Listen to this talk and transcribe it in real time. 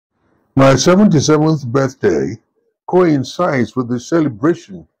My 77th birthday coincides with the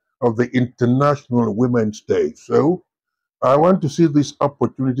celebration of the International Women's Day. So I want to see this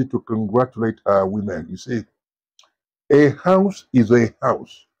opportunity to congratulate our women. You see, a house is a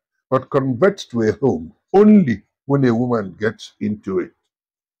house, but converts to a home only when a woman gets into it.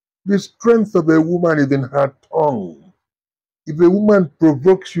 The strength of a woman is in her tongue. If a woman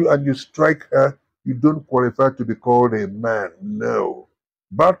provokes you and you strike her, you don't qualify to be called a man. No.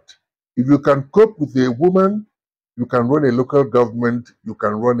 But if you can cope with a woman, you can run a local government, you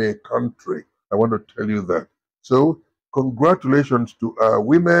can run a country. I want to tell you that. So, congratulations to our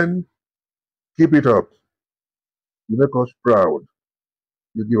women. Keep it up. You make us proud.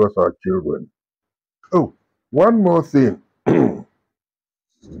 You give us our children. Oh, one more thing.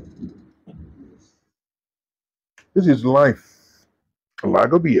 This is life.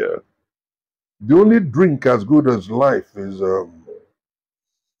 Lager beer. The only drink as good as life is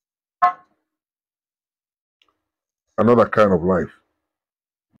another kind of life.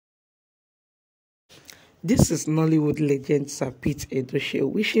 This is Nollywood legend Sir Pete Edochie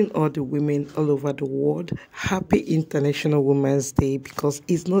wishing all the women all over the world happy International Women's Day because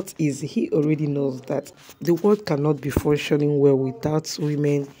it's not easy. He already knows that the world cannot be functioning well without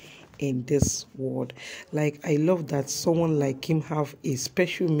women in this world. Like, I love that someone like him have a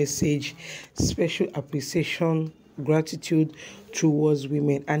special message, special appreciation, gratitude towards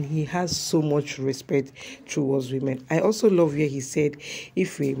women, and he has so much respect towards women. I also love where he said,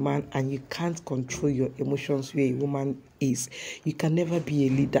 if you're a man and you can't control your emotions where a woman is, you can never be a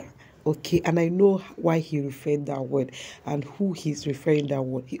leader. Okay, and I know why he referred that word and who he's referring that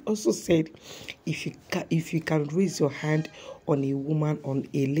word. He also said, if you can raise your hand on a woman, on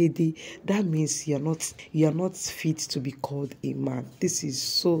a lady, that means you're not fit to be called a man. This is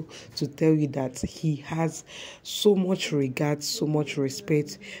so to tell you that he has so much regard, so much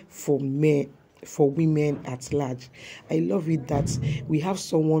respect for men, for women at large. I love it that we have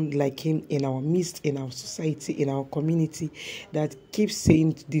someone like him in our midst, in our society, in our community, that keeps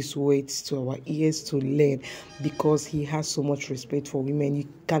saying these words to our ears to learn, because he has so much respect for women. You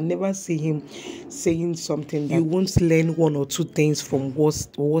can never see him saying something that you won't learn one or two things from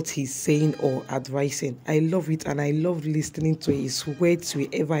what he's saying or advising. I love it, and I love listening to his words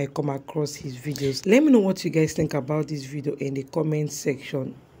wherever I come across his videos. Let me know what you guys think about this video in the comment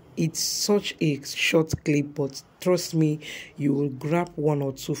section. It's such a short clip, but trust me, you will grab one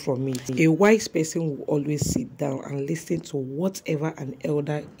or two from it. A wise person will always sit down and listen to whatever an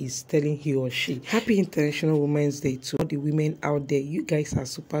elder is telling he or she. Happy International Women's Day to all the women out there. You guys are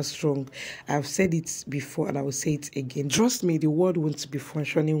super strong. I've said it before and I will say it again. Trust me, the world won't be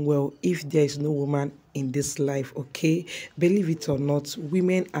functioning well if there is no woman in this life. Okay, believe it or not,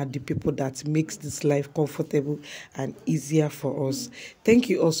 women are the people that makes this life comfortable and easier for us. Thank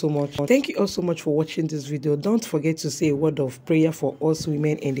you all so much. Thank you all so much for watching this video. Don't forget to say a word of prayer for us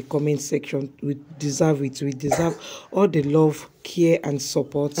women in the comment section. We deserve it. We deserve all the love, care and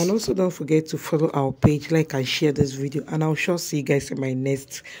support. And also don't forget to follow our page, like and share this video, and I'll sure see you guys in my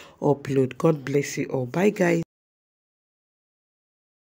next upload. God bless you all. Bye guys.